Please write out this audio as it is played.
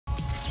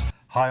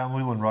Hi, I'm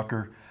Leland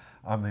Rucker.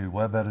 I'm the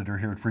web editor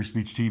here at Free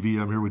Speech TV.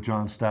 I'm here with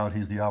John Stout.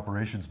 He's the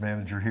operations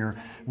manager here.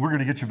 We're going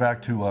to get you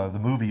back to the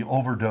movie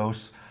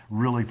Overdose,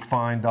 really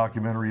fine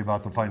documentary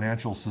about the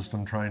financial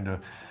system, trying to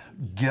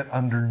get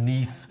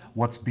underneath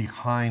what's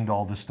behind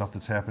all this stuff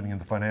that's happening in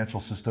the financial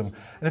system.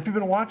 And if you've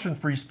been watching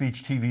Free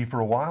Speech TV for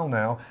a while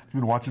now, if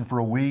you've been watching for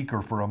a week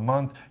or for a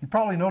month, you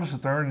probably noticed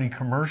that there aren't any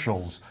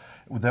commercials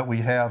that we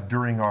have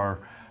during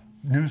our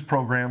news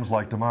programs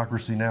like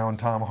Democracy Now! And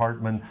Tom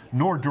Hartman,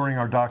 nor during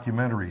our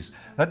documentaries.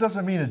 That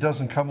doesn't mean it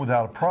doesn't come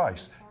without a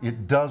price.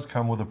 It does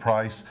come with a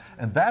price,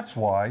 and that's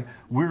why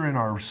we're in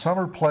our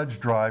summer pledge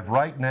drive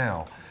right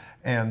now.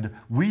 And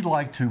we'd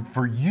like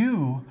for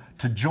you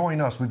to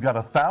join us. We've got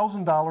a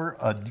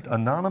 $1,000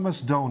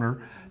 anonymous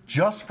donor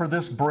just for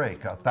this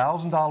break,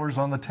 $1,000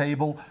 on the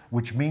table,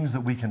 which means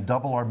that we can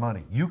double our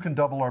money. You can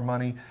double our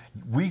money,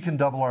 we can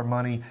double our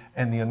money,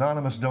 and the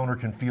anonymous donor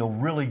can feel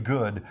really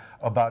good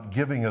about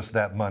giving us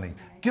that money.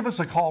 Give us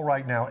a call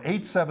right now,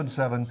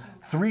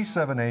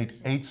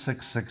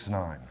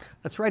 877-378-8669.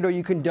 That's right, or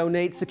you can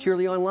donate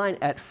securely online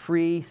at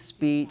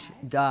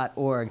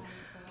freespeech.org.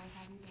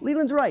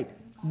 Leland's right.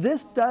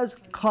 This does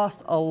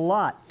cost a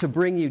lot to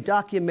bring you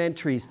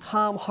documentaries,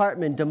 Tom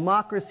Hartman,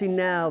 Democracy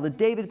Now!, The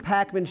David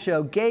Pakman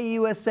Show, Gay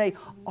USA,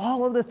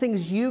 all of the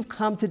things you've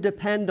come to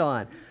depend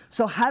on.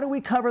 So how do we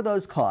cover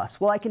those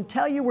costs? Well, I can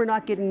tell you we're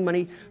not getting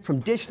money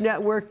from Dish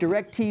Network,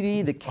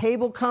 DirecTV, the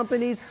cable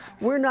companies.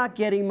 We're not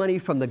getting money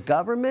from the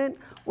government.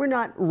 We're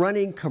not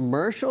running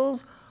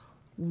commercials.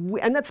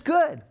 And that's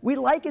good. We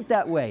like it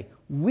that way.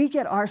 We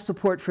get our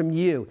support from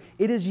you.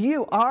 It is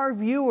you, our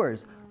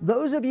viewers,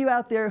 those of you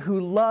out there who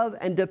love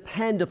and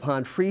depend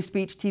upon Free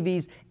Speech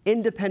TV's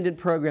independent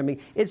programming.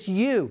 It's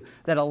you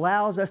that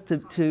allows us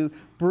to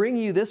bring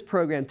you this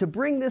program, to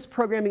bring this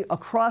programming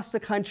across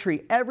the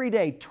country every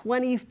day,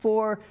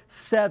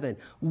 24/7.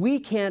 We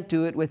can't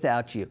do it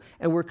without you.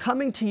 And we're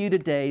coming to you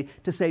today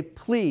to say,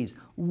 please,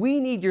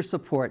 we need your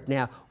support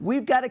now.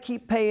 We've got to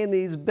keep paying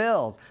these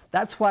bills.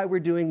 That's why we're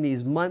doing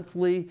these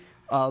monthly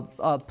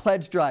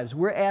pledge drives.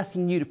 We're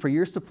asking you for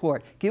your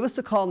support. Give us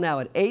a call now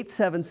at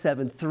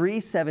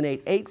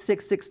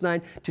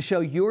 877-378-8669 to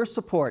show your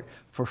support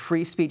for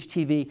Free Speech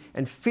TV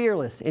and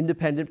fearless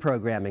independent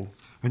programming.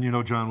 And you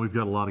know, John, we've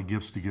got a lot of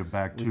gifts to give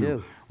back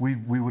too. We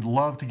do. We would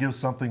love to give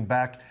something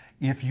back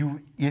if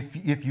you'd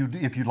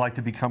like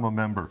to become a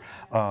member.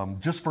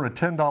 Just for a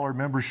 $10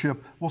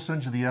 membership, we'll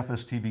send you the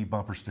FSTV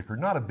bumper sticker.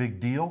 Not a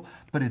big deal,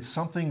 but it's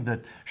something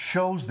that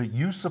shows that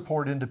you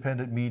support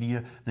independent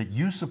media, that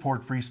you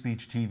support Free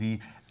Speech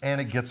TV,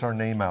 and it gets our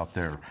name out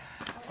there.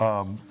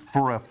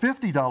 For a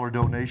 $50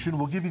 donation,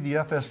 we'll give you the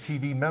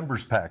FSTV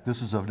members pack.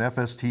 This is an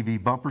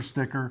FSTV bumper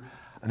sticker,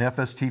 an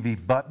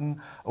FSTV button,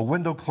 a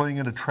window cling,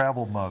 and a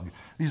travel mug.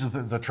 These are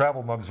the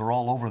travel mugs are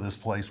all over this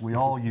place. We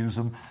all use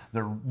them.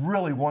 They're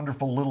really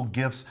wonderful little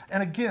gifts.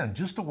 And again,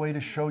 just a way to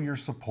show your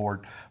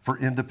support for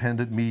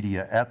independent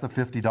media at the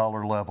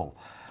 $50 level.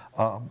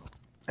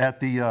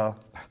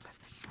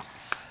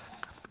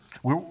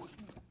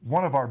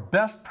 One of our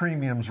best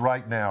premiums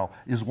right now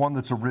is one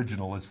that's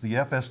original. It's the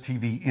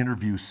FSTV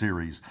interview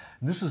series.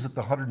 And this is at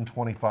the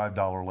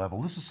 $125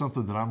 level. This is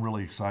something that I'm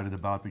really excited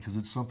about because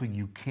it's something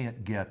you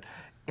can't get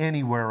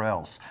anywhere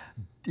else.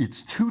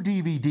 It's 2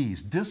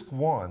 DVDs. Disc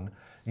 1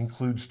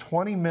 includes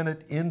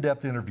 20-minute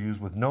in-depth interviews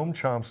with Noam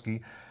Chomsky,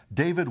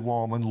 David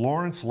Wallman,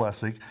 Lawrence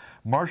Lessig,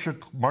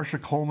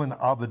 Marsha Coleman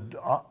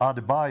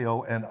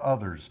Adebayo, and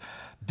others.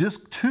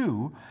 Disc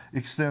 2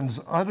 extends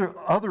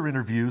other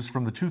interviews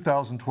from the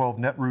 2012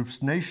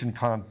 Netroots Nation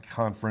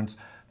Conference.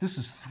 This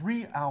is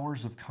 3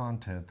 hours of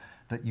content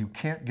that you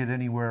can't get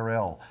anywhere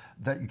else.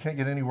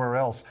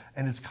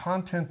 And it's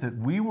content that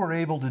we were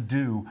able to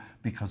do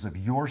because of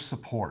your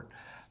support.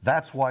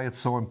 That's why it's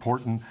so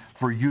important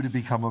for you to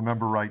become a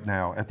member right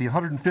now. At the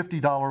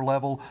 $150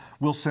 level,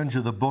 we'll send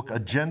you the book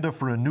Agenda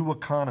for a New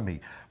Economy,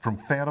 From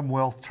Phantom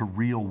Wealth to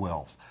Real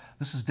Wealth.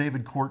 This is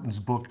David Corton's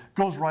book,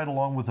 goes right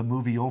along with the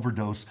movie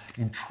Overdose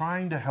in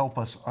trying to help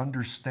us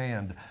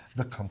understand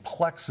the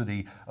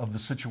complexity of the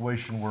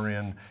situation we're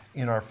in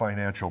our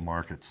financial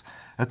markets.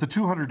 At the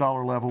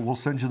 $200 level, we'll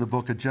send you the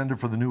book Agenda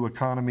for the New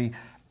Economy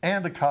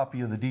and a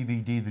copy of the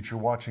DVD that you're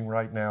watching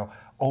right now,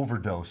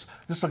 Overdose.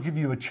 This will give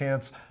you a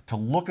chance to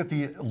look at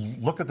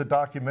the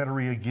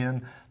documentary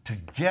again, to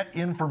get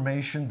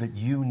information that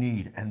you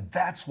need. And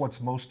that's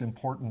what's most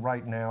important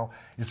right now,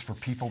 is for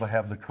people to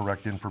have the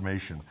correct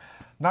information.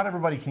 Not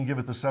everybody can give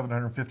at the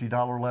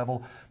 $750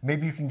 level.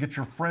 Maybe you can get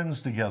your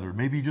friends together.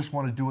 Maybe you just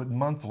want to do it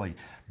monthly.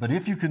 But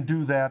if you can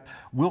do that,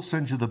 we'll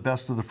send you the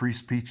best of the Free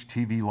Speech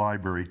TV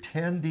library.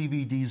 10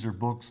 DVDs or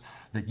books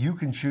that you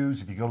can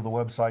choose. If you go to the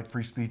website,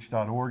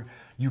 freespeech.org,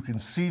 you can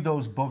see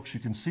those books,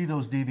 you can see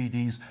those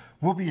DVDs.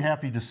 We'll be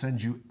happy to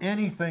send you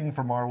anything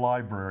from our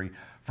library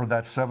for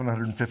that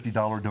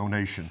 $750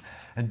 donation.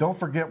 And don't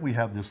forget, we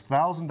have this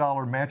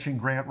 $1,000 matching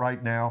grant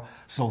right now,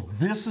 so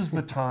this is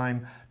the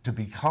time to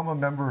become a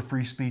member of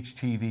Free Speech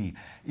TV.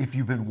 If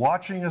you've been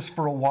watching us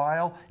for a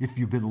while, if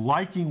you've been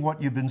liking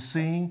what you've been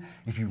seeing,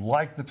 if you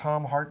like the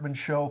Tom Hartman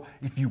Show,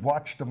 if you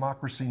watch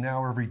Democracy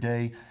Now! Every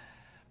day,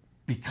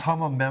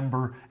 become a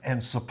member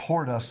and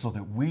support us so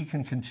that we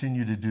can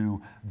continue to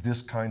do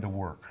this kind of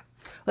work.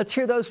 Let's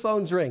hear those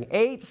phones ring.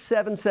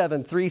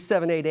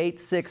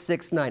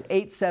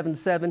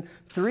 877-378-8669.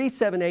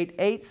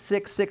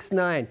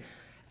 877-378-8669.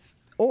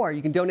 Or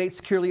you can donate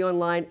securely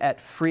online at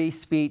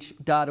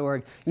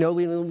freespeech.org. You know,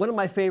 Leland, one of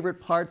my favorite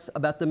parts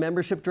about the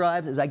membership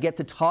drives is I get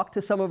to talk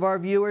to some of our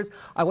viewers.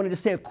 I wanted to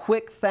say a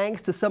quick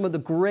thanks to some of the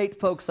great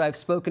folks I've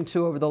spoken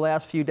to over the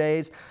last few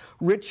days.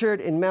 Richard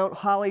in Mount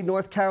Holly,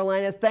 North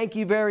Carolina, thank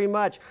you very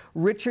much.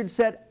 Richard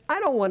said, I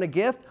don't want a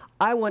gift.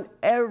 I want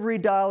every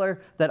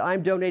dollar that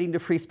I'm donating to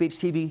Free Speech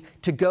TV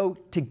to go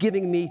to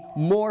giving me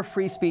more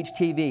Free Speech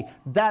TV.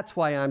 That's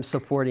why I'm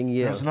supporting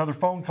you. There's another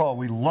phone call.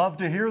 We love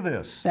to hear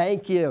this.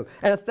 Thank you.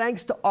 And a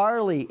thanks to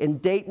Arlie in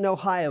Dayton,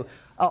 Ohio.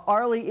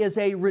 Arlie is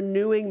a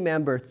renewing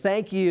member.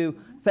 Thank you.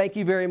 Thank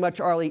you very much,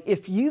 Arlie.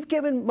 If you've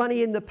given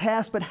money in the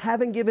past but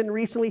haven't given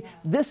recently,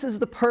 this is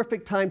the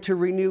perfect time to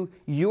renew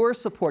your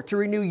support, to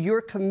renew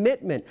your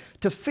commitment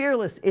to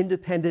fearless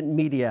independent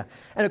media.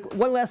 And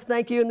one last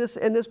thank you in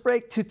this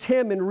break to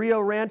Tim in Rio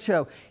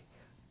Rancho,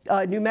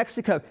 New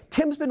Mexico.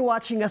 Tim's been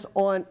watching us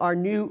on our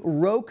new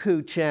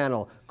Roku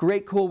channel.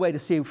 Great, cool way to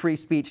see Free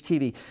Speech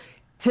TV.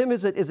 Tim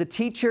is a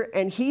teacher,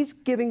 and he's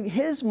giving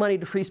his money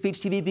to Free Speech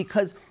TV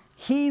because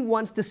he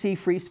wants to see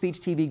Free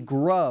Speech TV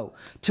grow,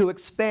 to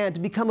expand,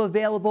 to become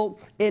available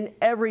in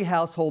every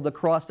household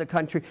across the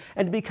country,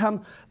 and to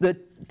become the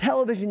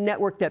television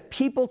network that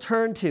people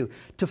turn to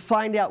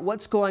find out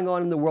what's going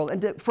on in the world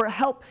and for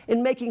help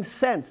in making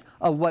sense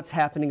of what's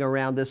happening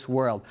around this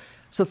world.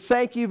 So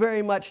thank you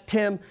very much,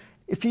 Tim.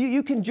 If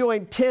you can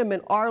join Tim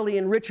and Arlie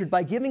and Richard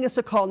by giving us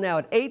a call now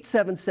at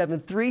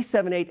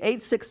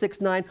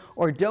 877-378-8669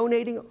 or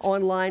donating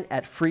online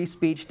at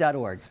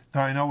freespeech.org.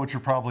 Now, I know what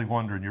you're probably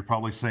wondering. You're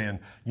probably saying,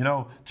 you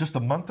know, just a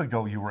month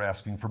ago you were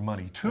asking for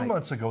money. 2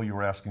 months ago you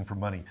were asking for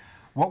money.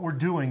 What we're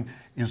doing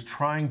is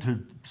trying to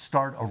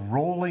start a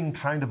rolling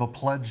kind of a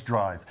pledge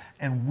drive,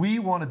 and we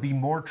want to be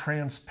more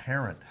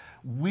transparent.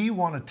 We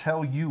want to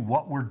tell you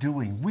what we're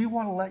doing. We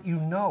want to let you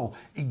know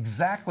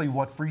exactly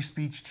what Free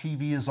Speech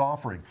TV is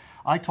offering.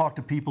 I talk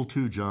to people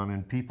too, John,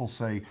 and people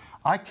say,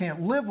 I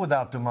can't live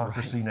without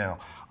democracy now.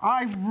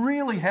 I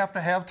really have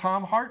to have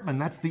Tom Hartman.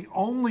 That's the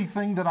only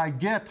thing that I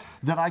get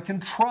that I can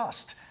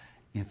trust.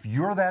 If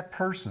you're that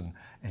person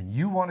and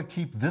you want to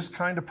keep this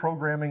kind of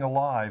programming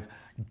alive,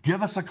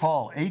 give us a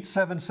call,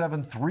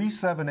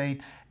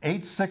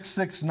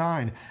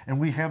 877-378-8669, and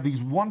we have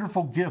these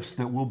wonderful gifts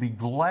that we'll be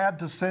glad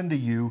to send to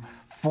you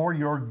for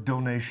your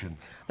donation.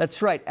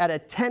 That's right. At a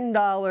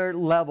 $10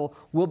 level,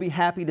 we'll be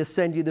happy to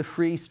send you the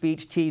Free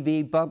Speech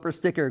TV bumper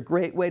sticker.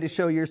 Great way to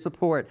show your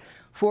support.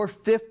 For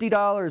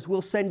 $50,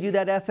 we'll send you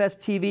that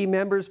FSTV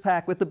members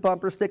pack with the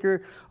bumper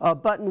sticker,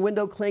 button,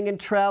 window cling, and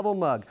travel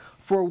mug.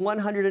 For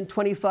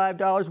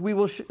 $125, we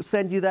will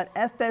send you that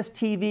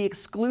FSTV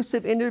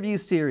exclusive interview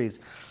series.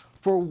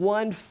 For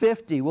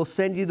 $150, we'll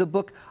send you the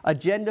book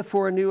Agenda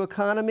for a New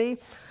Economy.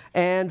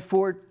 And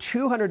for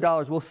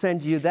 $200, we'll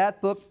send you that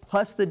book,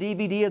 plus the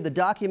DVD of the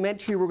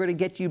documentary we're going to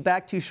get you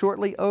back to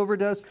shortly,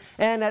 Overdose.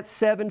 And at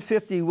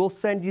 $750, we'll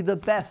send you the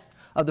best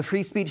of the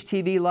Free Speech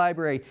TV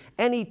library,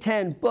 any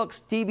 10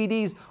 books,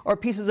 DVDs, or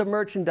pieces of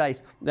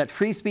merchandise that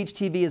Free Speech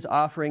TV is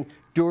offering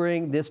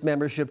during this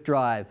membership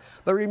drive.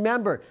 But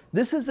remember,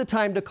 this is the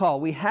time to call.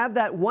 We have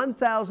that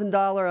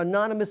 $1,000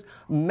 anonymous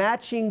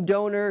matching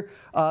donor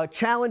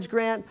challenge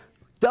grant.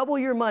 Double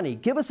your money.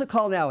 Give us a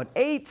call now at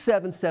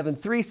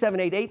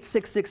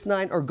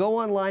 877-378-8669 or go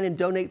online and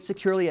donate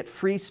securely at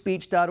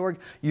freespeech.org.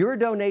 Your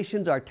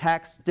donations are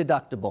tax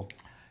deductible.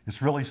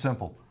 It's really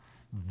simple.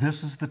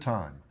 This is the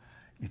time.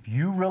 If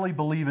you really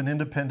believe in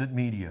independent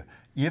media,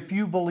 if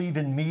you believe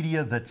in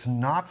media that's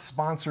not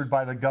sponsored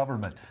by the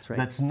government,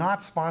 that's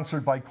not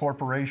sponsored by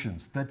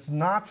corporations, that's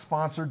not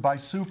sponsored by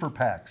super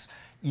PACs,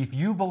 if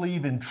you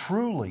believe in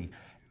truly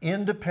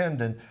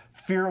independent,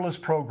 fearless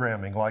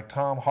programming like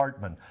Tom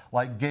Hartman,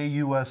 like Gay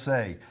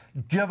USA,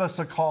 give us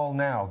a call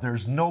now.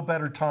 There's no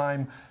better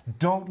time.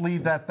 Don't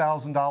leave that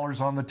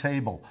 $1,000 on the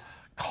table.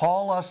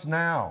 Call us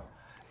now.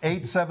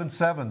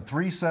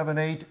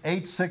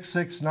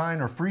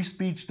 877-378-8669 or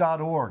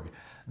freespeech.org.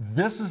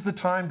 This is the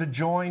time to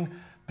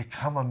join.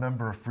 Become a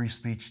member of Free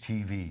Speech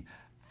TV.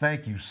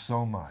 Thank you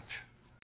so much.